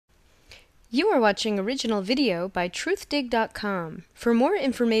You are watching original video by truthdig.com. For more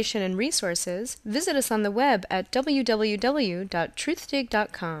information and resources, visit us on the web at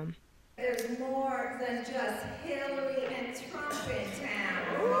www.truthdig.com. There's more than just Hillary and Trump in town.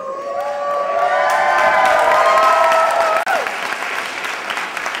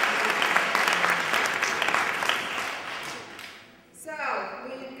 So,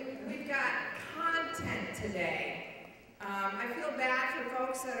 we've got content today. I feel bad for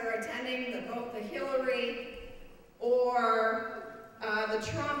folks that are attending both the Hillary or the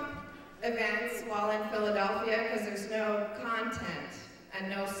Trump events while in Philadelphia because there's no content and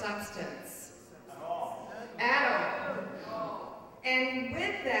no substance. At all. And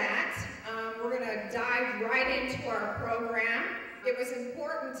with that, we're going to dive right into our program. It was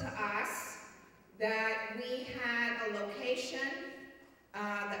important to us that we had a location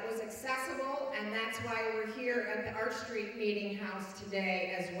that was accessible, and that's why we're here at the Arch Street Meeting House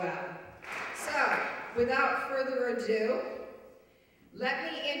today as well. So, without further ado, let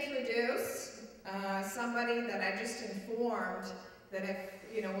me introduce somebody that I just informed that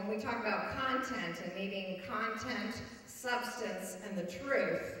when we talk about content and needing content, substance, and the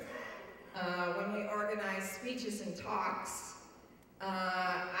truth, when we organize speeches and talks,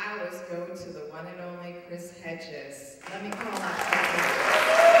 I always go to the one and only Hedges. Let me call out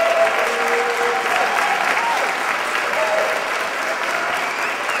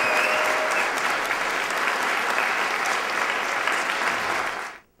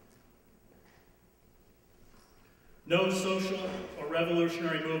No social or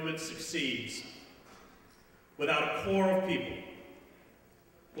revolutionary movement succeeds without a core of people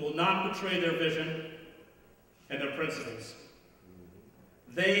who will not betray their vision and their principles.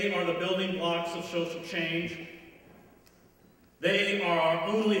 They are the building blocks of social change. They are our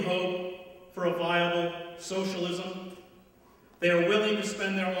only hope for a viable socialism. They are willing to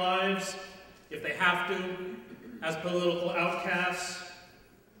spend their lives, if they have to, as political outcasts.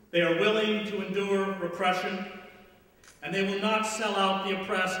 They are willing to endure repression, and they will not sell out the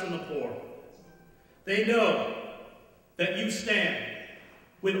oppressed and the poor. They know that you stand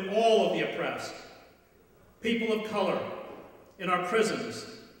with all of the oppressed, people of color in our prisons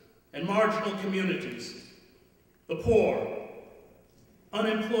and marginal communities, the poor,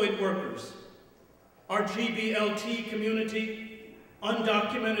 unemployed workers, our GBLT community,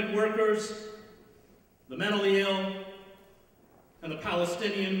 undocumented workers, the mentally ill, and the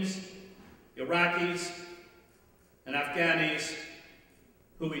Palestinians, Iraqis, and Afghanis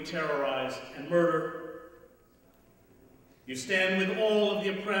who we terrorize and murder. You stand with all of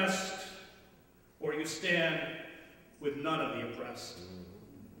the oppressed, or you stand with none of the oppressed.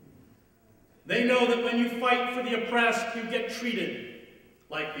 They know that when you fight for the oppressed, you get treated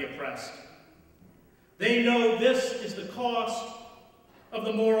like the oppressed. They know this is the cost of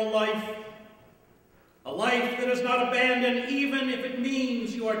the moral life, a life that is not abandoned even if it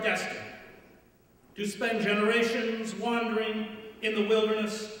means you are destined to spend generations wandering in the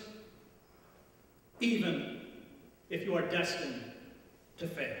wilderness, even if you are destined to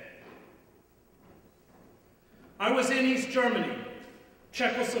fail. I was in East Germany,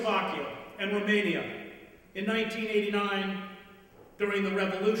 Czechoslovakia, and Romania in 1989 during the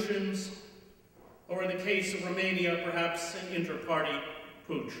revolutions, or in the case of Romania, perhaps an inter-party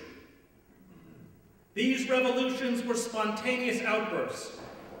putsch. These revolutions were spontaneous outbursts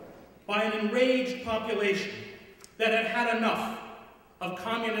by an enraged population that had had enough of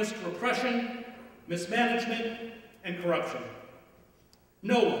communist repression, mismanagement, and corruption.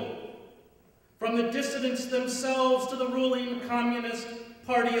 No one, from the dissidents themselves to the ruling communist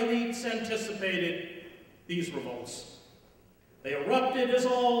party elites, anticipated these revolts. They erupted as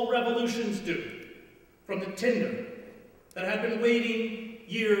all revolutions do, from the tinder that had been waiting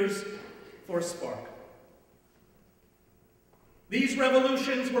years for a spark. These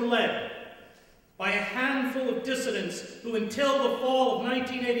revolutions were led by a handful of dissidents who, until the fall of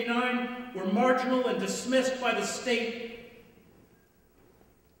 1989, were marginal and dismissed by the state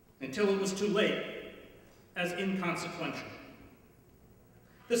until it was too late as inconsequential.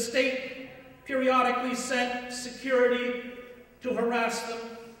 The state periodically sent security to harass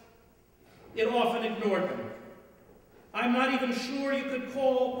them. It often ignored them. I'm not even sure you could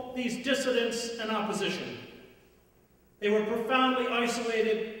call these dissidents an opposition. They were profoundly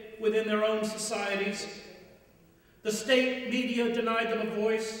isolated within their own societies. The state media denied them a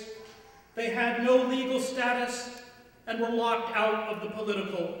voice. They had no legal status and were locked out of the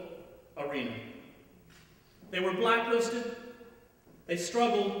political arena. They were blacklisted. They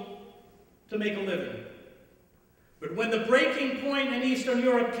struggled to make a living. But when the breaking point in Eastern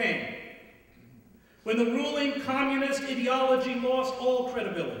Europe came, when the ruling communist ideology lost all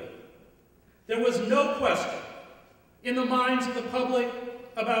credibility, there was no question in the minds of the public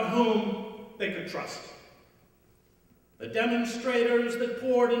about whom they could trust. The demonstrators that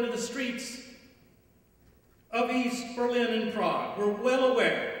poured into the streets of East Berlin and Prague were well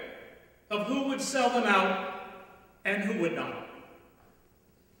aware of who would sell them out and who would not.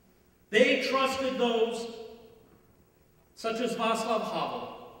 They trusted those such as Václav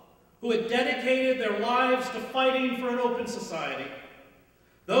Havel, who had dedicated their lives to fighting for an open society,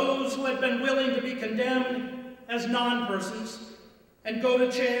 those who had been willing to be condemned as non-persons and go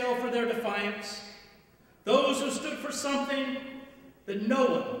to jail for their defiance, those who stood for something that no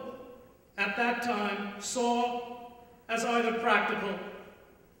one at that time saw as either practical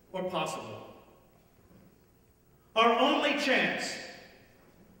or possible. Our only chance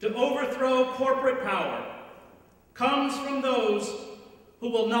to overthrow corporate power comes from those who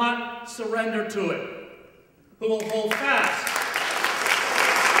will not surrender to it, who will hold fast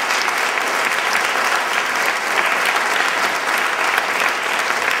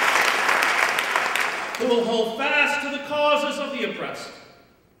to the causes of the oppressed,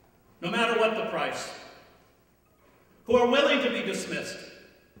 no matter what the price, who are willing to be dismissed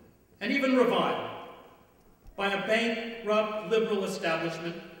and even reviled by a bankrupt liberal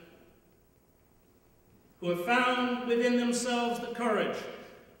establishment, who have found within themselves the courage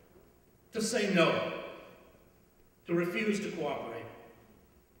to say no, to refuse to cooperate.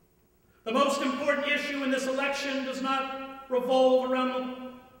 The most important issue in this election does not revolve around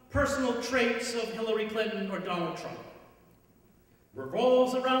the personal traits of Hillary Clinton or Donald Trump. It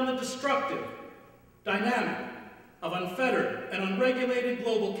revolves around the destructive dynamic of unfettered and unregulated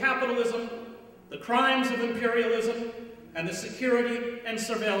global capitalism, the crimes of imperialism, and the security and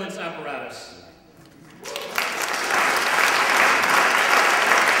surveillance apparatus.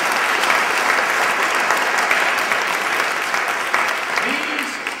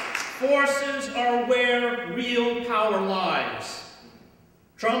 These forces are where real power lies.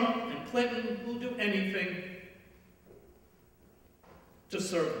 Trump and Clinton will do anything to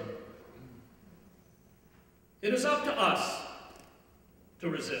serve them. It is up to us to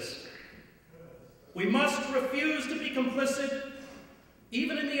resist. We must refuse to be complicit,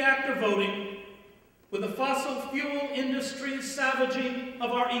 even in the act of voting, with the fossil fuel industry's savaging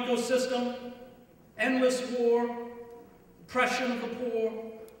of our ecosystem, endless war, oppression of the poor,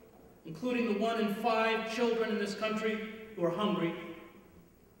 including the 1 in 5 children in this country who are hungry,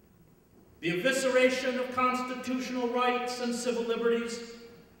 the evisceration of constitutional rights and civil liberties,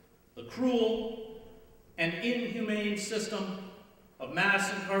 the cruel and inhumane system of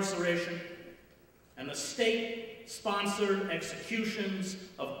mass incarceration, and the state-sponsored executions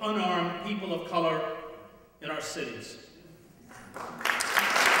of unarmed people of color in our cities.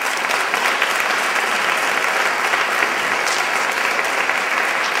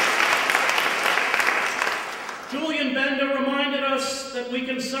 Julian Bender reminded us that we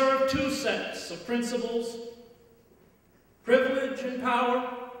can serve two sets of principles: privilege and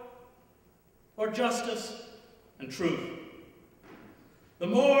power, or justice and truth. The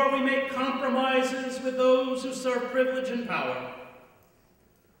more we make compromises with those who serve privilege and power,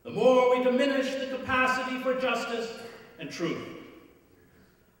 the more we diminish the capacity for justice and truth.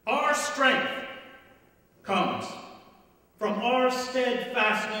 Our strength comes from our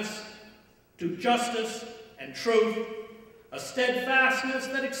steadfastness to justice and truth, a steadfastness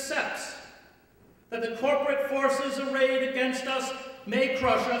that accepts that the corporate forces arrayed against us may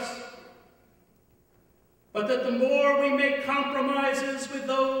crush us, but that the more we make compromises with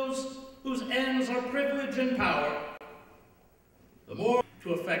those whose ends are privilege and power, the more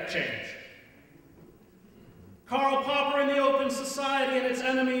to effect change. Karl Popper in The Open Society and Its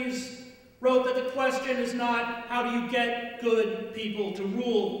Enemies wrote that the question is not how do you get good people to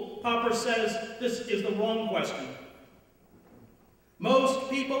rule. Popper says this is the wrong question. Most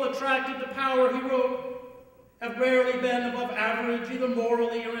people attracted to power, he wrote, have rarely been above average, either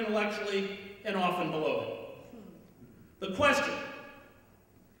morally or intellectually, and often below it. The question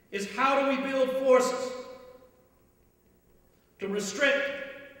is, how do we build forces to restrict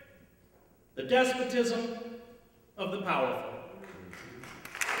the despotism of the powerful?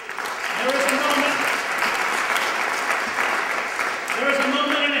 There is a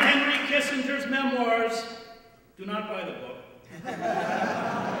moment in Henry Kissinger's memoirs, do not buy the book,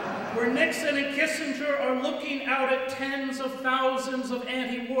 where Nixon and Kissinger are looking out at tens of thousands of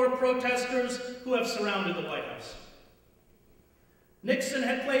anti-war protesters who have surrounded the White House. Nixon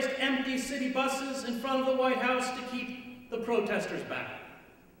had placed empty city buses in front of the White House to keep the protesters back.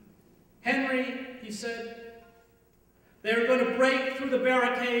 Henry, he said, they're going to break through the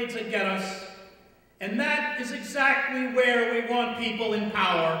barricades and get us, and that is exactly where we want people in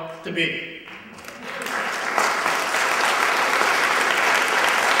power to be.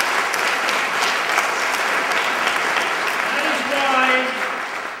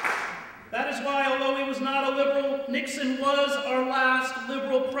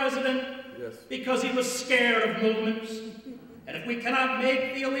 president? Yes. Because he was scared of movements. And if we cannot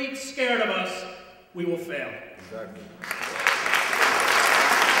make the elite scared of us, we will fail. Exactly.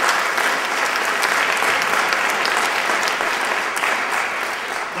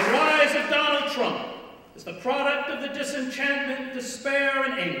 The rise of Donald Trump is the product of the disenchantment, despair,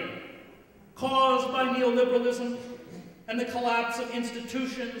 and anger caused by neoliberalism and the collapse of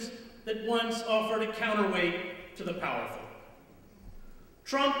institutions that once offered a counterweight to the powerful.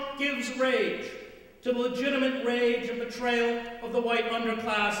 Trump gives rage to the legitimate rage of betrayal of the white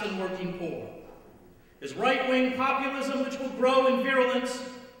underclass and working poor. His right-wing populism, which will grow in virulence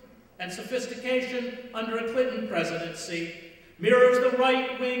and sophistication under a Clinton presidency, mirrors the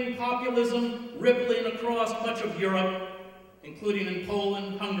right-wing populism rippling across much of Europe, including in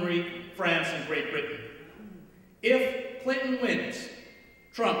Poland, Hungary, France, and Great Britain. If Clinton wins,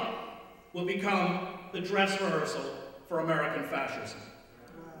 Trump will become the dress rehearsal for American fascism.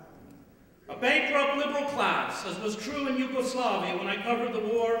 A bankrupt liberal class, as was true in Yugoslavia when I covered the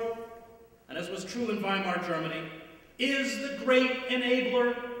war, and as was true in Weimar Germany, is the great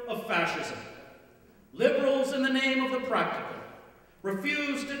enabler of fascism. Liberals, in the name of the practical,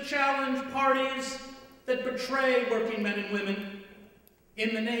 refuse to challenge parties that betray working men and women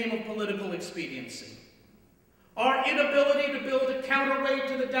in the name of political expediency. Our inability to build a counterweight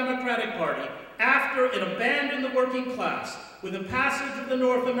to the Democratic Party after it abandoned the working class with the passage of the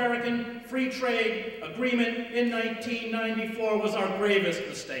North American Free Trade Agreement in 1994 was our gravest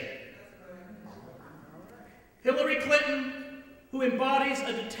mistake. Hillary Clinton, who embodies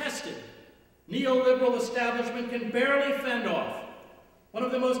a detested neoliberal establishment, can barely fend off one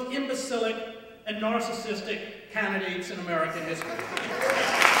of the most imbecilic and narcissistic candidates in American history.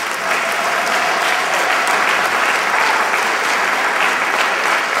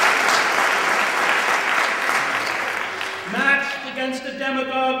 Matched against a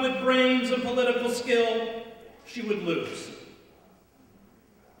demagogue with brains and political skill, she would lose.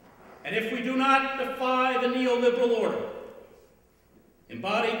 And if we do not defy the neoliberal order,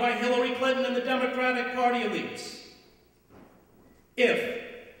 embodied by Hillary Clinton and the Democratic Party elites, if,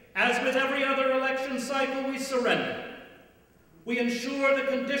 as with every other election cycle, we surrender, we ensure the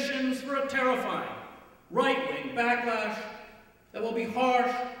conditions for a terrifying right-wing backlash that will be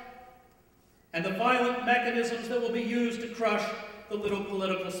harsh and the violent mechanisms that will be used to crush the little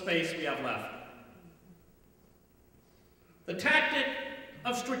political space we have left. The tactic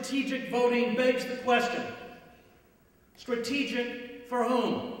of strategic voting begs the question, strategic for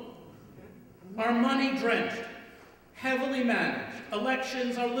whom? Our money-drenched, heavily managed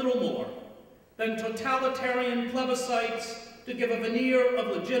elections are little more than totalitarian plebiscites to give a veneer of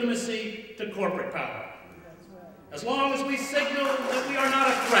legitimacy to corporate power. As long as we signal that we are not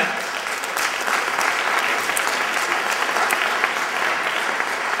a threat,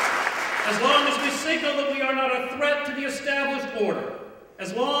 as long as we signal that we are not a threat to the established order,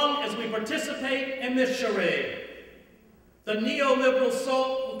 as long as we participate in this charade, the neoliberal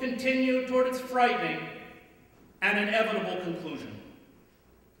assault will continue toward its frightening and inevitable conclusion.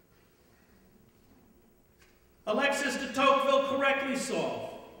 Alexis de Tocqueville correctly saw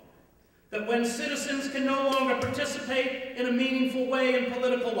that when citizens can no longer participate in a meaningful way in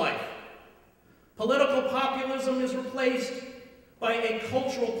political life, political populism is replaced by a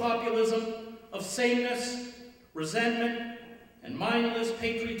cultural populism of sameness, resentment, and mindless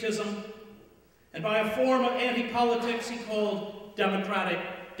patriotism, and by a form of anti-politics he called democratic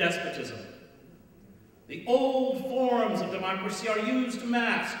despotism. The old forms of democracy are used to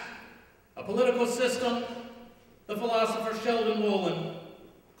mask a political system the philosopher Sheldon Wolin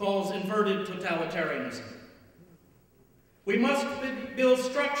calls inverted totalitarianism. We must build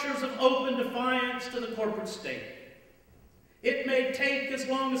structures of open defiance to the corporate state. It may take as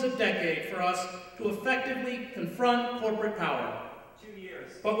long as a decade for us to effectively confront corporate power. 2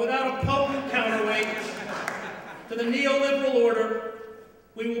 years. But without a potent counterweight to the neoliberal order,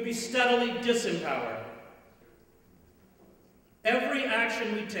 we will be steadily disempowered. Every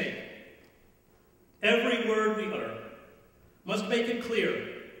action we take, every word we utter, must make it clear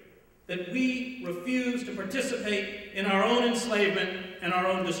that we refuse to participate in our own enslavement and our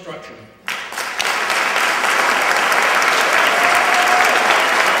own destruction.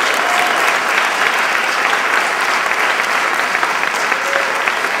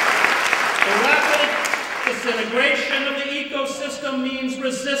 The rapid disintegration of the ecosystem means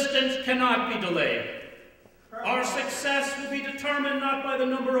resistance cannot be delayed. Our success will be determined not by the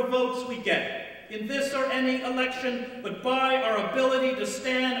number of votes we get in this or any election, but by our ability to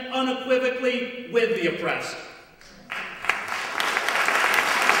stand unequivocally with the oppressed.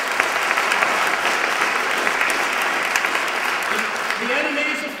 The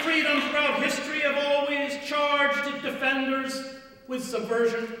enemies of freedom throughout history have always charged its defenders with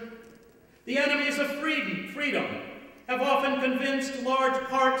subversion. The enemies of freedom have often convinced large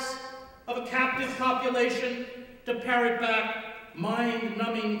parts of a captive population to parrot back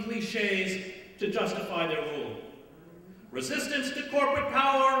mind-numbing cliches to justify their rule. Resistance to corporate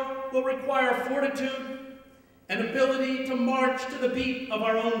power will require fortitude and ability to march to the beat of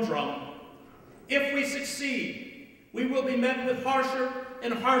our own drum. If we succeed, we will be met with harsher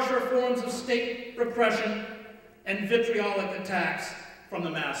and harsher forms of state repression and vitriolic attacks from the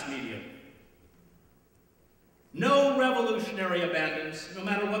mass media. No revolutionary abandons, no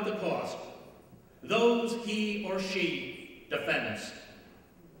matter what the cost, those he or she defends.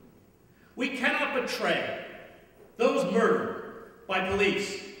 We cannot betray those murdered by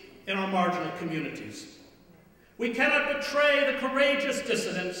police in our marginal communities. We cannot betray the courageous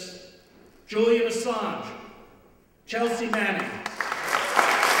dissidents, Julian Assange, Chelsea Manning,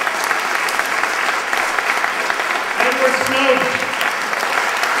 Edward Snowden,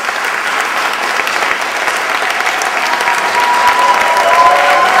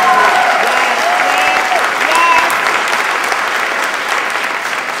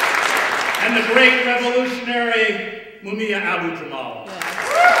 and the great revolutionary Mumia Abu-Jamal.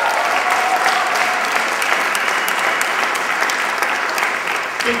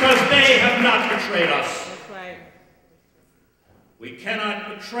 Because they have not betrayed us. That's right. We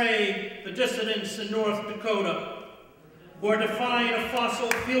cannot betray the dissidents in North Dakota who are defying a fossil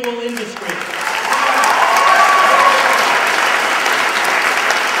fuel industry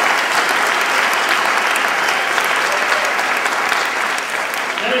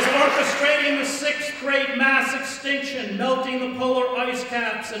that is orchestrating the sixth great mass extinction, melting the polar ice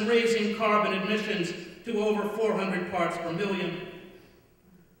caps and raising carbon emissions to over 400 parts per million.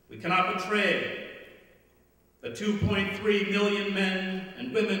 We cannot betray the 2.3 million men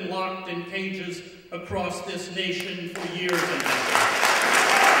and women locked in cages across this nation for years and decades.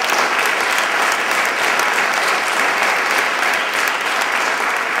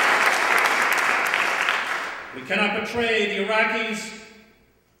 We cannot betray the Iraqis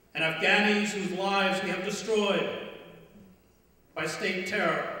and Afghanis whose lives we have destroyed by state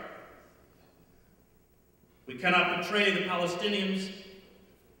terror. We cannot betray the Palestinians.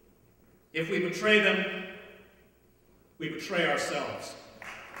 If we betray them, we betray ourselves.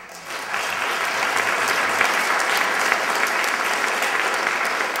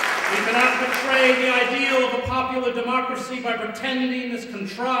 We cannot betray the ideal of a popular democracy by pretending this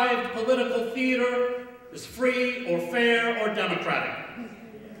contrived political theater is free or fair or democratic.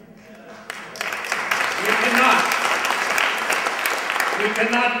 We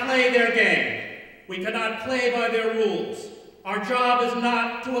cannot play their game. We cannot play by their rules. Our job is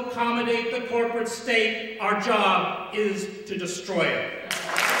not to accommodate the corporate state. Our job is to destroy it.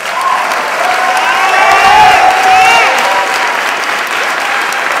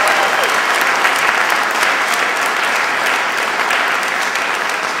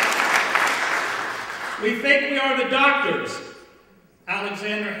 We think we are the doctors,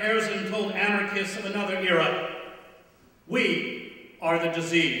 Alexander Herzen told anarchists of another era. We are the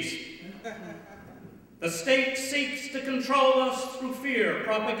disease. The state seeks to control us through fear,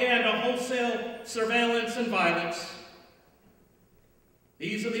 propaganda, wholesale surveillance, and violence.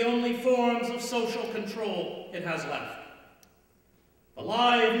 These are the only forms of social control it has left. The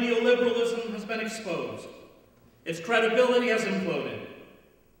lie of neoliberalism has been exposed. Its credibility has imploded.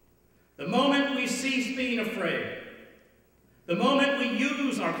 The moment we cease being afraid, the moment we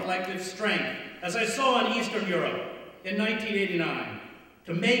use our collective strength, as I saw in Eastern Europe in 1989,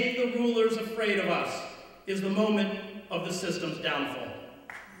 to make the rulers afraid of us, is the moment of the system's downfall.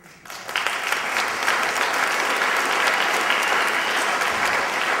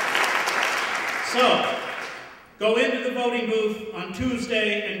 So, go into the voting booth on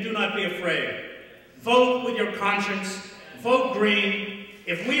Tuesday and do not be afraid. Vote with your conscience. Vote green.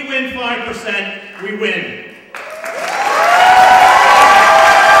 If we win 5%, we win.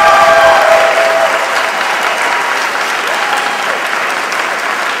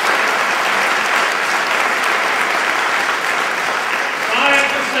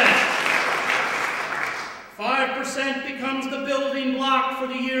 For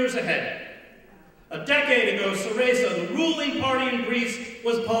the years ahead. A decade ago, Syriza, the ruling party in Greece,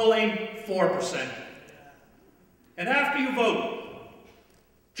 was polling 4%. And after you vote,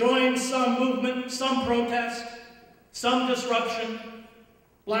 join some movement, some protest, some disruption,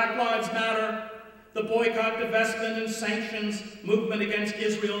 Black Lives Matter, the boycott, divestment, and sanctions movement against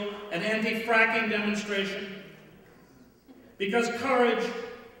Israel, an anti-fracking demonstration. Because courage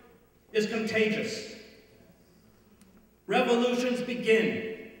is contagious. Revolutions begin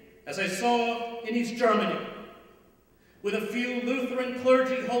as I saw in East Germany, with a few Lutheran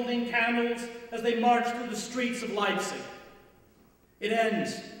clergy holding candles as they march through the streets of Leipzig. It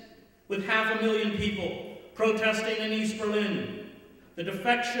ends with 500,000 people protesting in East Berlin, the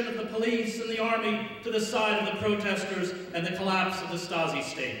defection of the police and the army to the side of the protesters, and the collapse of the Stasi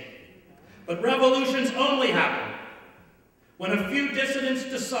state. But revolutions only happen when a few dissidents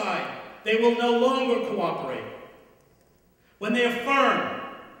decide they will no longer cooperate, when they affirm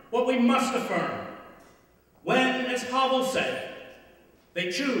what we must affirm, when, as Havel said,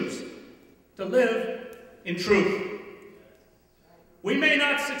 they choose to live in truth. We may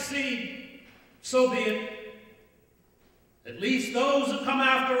not succeed, so be it. At least those who come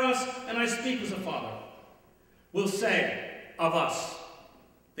after us, and I speak as a father, will say of us,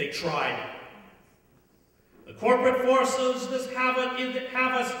 they tried. The corporate forces that have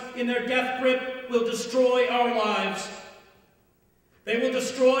us in their death grip will destroy our lives. They will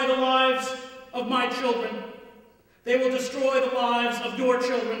destroy the lives of my children. They will destroy the lives of your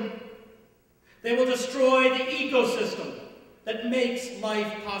children. They will destroy the ecosystem that makes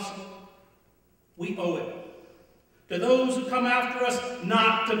life possible. We owe it to those who come after us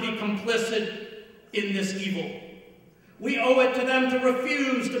not to be complicit in this evil. We owe it to them to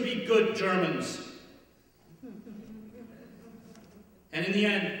refuse to be good Germans. And in the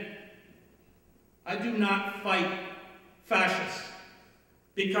end, I do not fight fascists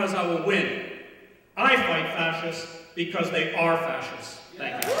because I will win. I fight fascists because they are fascists.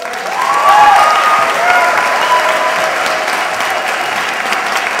 Thank you.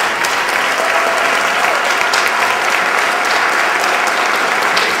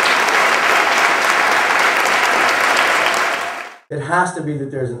 It has to be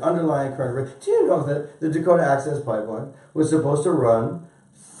that there's an underlying current. Do you know that the Dakota Access Pipeline was supposed to run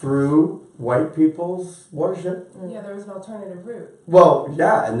through white people's watershed? Yeah, there was an alternative route. Well,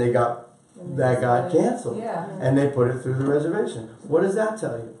 yeah, and that got canceled. Yeah. And they put it through the reservation. What does that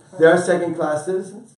tell you? They are second-class citizens.